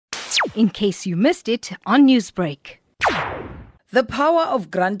in case you missed it on Newsbreak. The power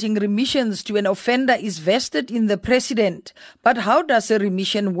of granting remissions to an offender is vested in the President. But how does a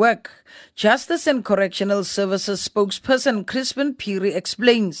remission work? Justice and Correctional Services spokesperson Crispin Phiri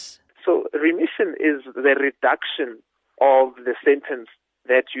explains. So remission is the reduction of the sentence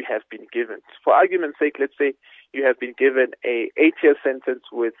that you have been given. For argument's sake, let's say you have been given a 8-year sentence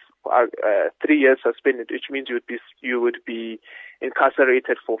with 3 years suspended, which means you would be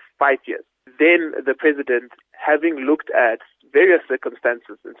incarcerated for 5 years. Then the President, having looked at various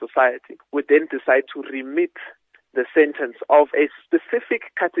circumstances in society, would then decide to remit the sentence of a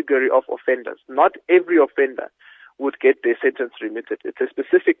specific category of offenders. Not every offender would get their sentence remitted. It's a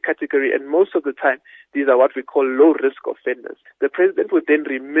specific category, and most of the time, these are what we call low-risk offenders. The President would then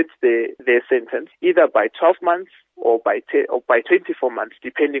remit their sentence either by 12 months or by 24 months,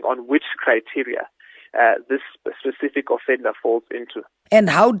 depending on which criteria this specific offender falls into. And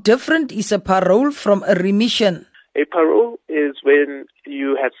how different is a parole from a remission? A parole is when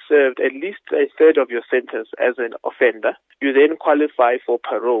you have served at least a third of your sentence as an offender. You then qualify for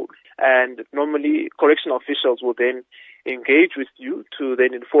parole. And normally, correctional officials will then engage with you to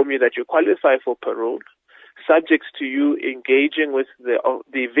then inform you that you qualify for parole, subject to you engaging with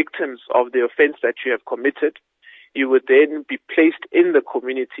the victims of the offense that you have committed. You would then be placed in the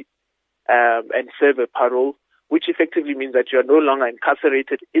community and serve a parole, which effectively means that you are no longer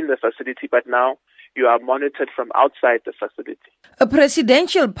incarcerated in the facility, but now you are monitored from outside the facility. A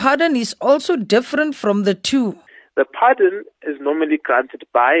presidential pardon is also different from the two. The pardon is normally granted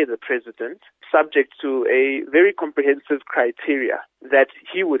by the President, subject to a very comprehensive criteria that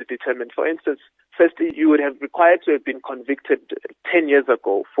he would determine. For instance, firstly, you would have required to have been convicted 10 years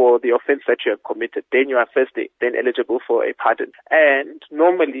ago for the offense that you have committed. Then you are firstly then eligible for a pardon. And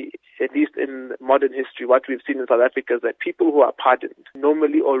normally, at least in modern history, what we've seen in South Africa is that people who are pardoned,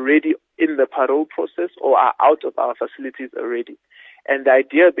 normally already in the parole process or are out of our facilities already. And the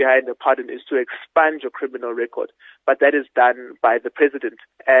idea behind the pardon is to expand your criminal record. But that is done by the President.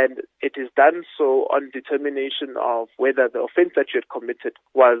 And it is done so on determination of whether the offense that you had committed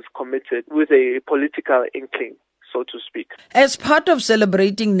was committed with a political inkling, so to speak. As part of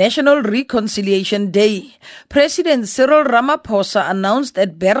celebrating National Reconciliation Day, President Cyril Ramaphosa announced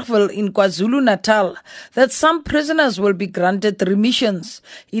at Bergville in KwaZulu-Natal that some prisoners will be granted remissions.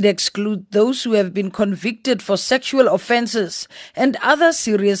 It excludes those who have been convicted for sexual offences and other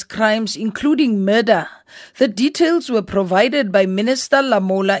serious crimes, including murder. The details were provided by Minister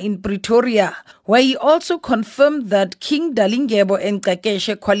Lamola in Pretoria, where he also confirmed that King Dalindyebo and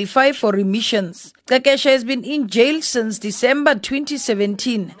Cekeshe qualify for remissions. Cekeshe has been in jail since December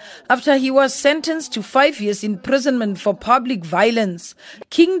 2017 after he was sentenced to 5 years imprisonment for public violence.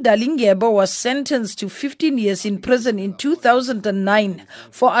 King Dalindyebo was sentenced to 15 years in prison in 2009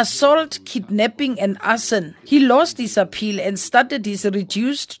 for assault, kidnapping and arson. He lost his appeal and started his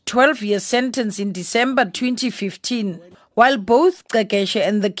reduced 12-year sentence in December 2015. While both Cekeshe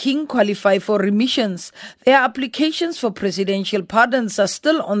and the King qualify for remissions, their applications for presidential pardons are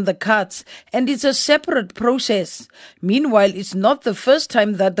still on the cards, and it's a separate process. Meanwhile, it's not the first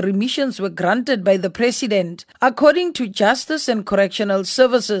time that remissions were granted by the President. According to Justice and Correctional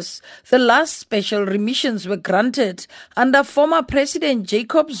Services, the last special remissions were granted under former President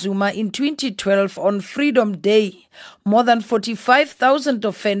Jacob Zuma in 2012 on Freedom Day. More than 45,000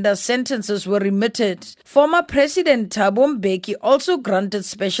 offender sentences were remitted. Former President Thabo Mbeki also granted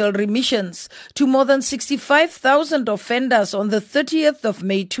special remissions to more than 65,000 offenders on the 30th of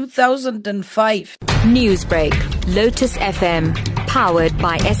May 2005. Newsbreak, Lotus FM, powered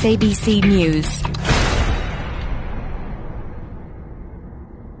by SABC News.